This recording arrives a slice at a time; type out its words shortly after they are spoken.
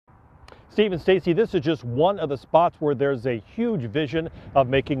Steve and Stacy, this is just one of the spots where there's a huge vision of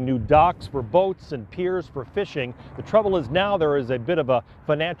making new docks for boats and piers for fishing. The trouble is now there is a bit of a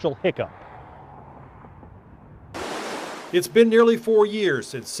financial hiccup. It's been nearly 4 years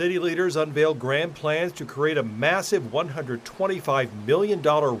since city leaders unveiled grand plans to create a massive $125 million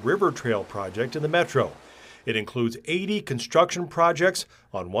river trail project in the metro. It includes 80 construction projects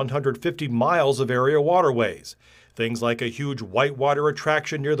on 150 miles of area waterways. Things like a huge whitewater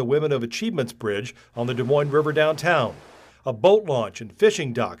attraction near the Women of Achievements Bridge on the Des Moines River downtown, a boat launch and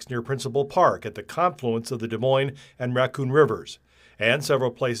fishing docks near Principal Park at the confluence of the Des Moines and Raccoon Rivers, and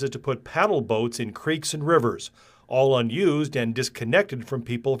several places to put paddle boats in creeks and rivers, all unused and disconnected from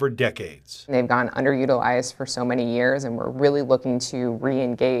people for decades. They've gone underutilized for so many years, and we're really looking to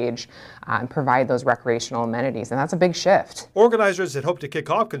re-engage and provide those recreational amenities, and that's a big shift. Organizers had hoped to kick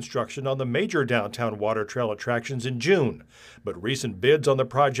off construction on the major downtown water trail attractions in June, but recent bids on the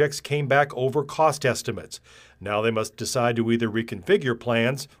projects came back over cost estimates. Now they must decide to either reconfigure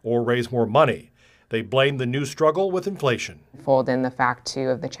plans or raise more money. They blame the new struggle with inflation. Fold in the fact, too,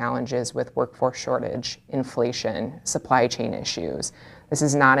 of the challenges with workforce shortage, inflation, supply chain issues. This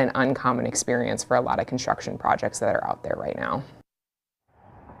is not an uncommon experience for a lot of construction projects that are out there right now.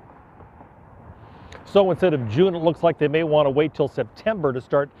 So instead of June, it looks like they may want to wait till September to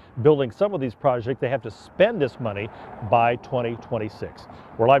start building some of these projects. They have to spend this money by 2026.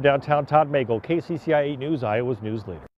 We're live downtown. Todd Magel, KCCI 8 News, Iowa's news leader.